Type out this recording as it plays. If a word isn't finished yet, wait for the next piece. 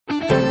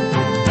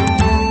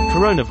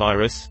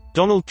Coronavirus,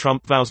 Donald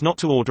Trump vows not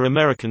to order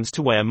Americans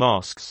to wear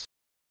masks.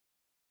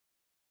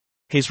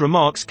 His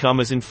remarks come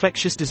as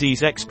infectious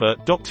disease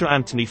expert Dr.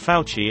 Anthony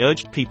Fauci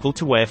urged people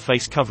to wear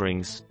face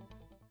coverings.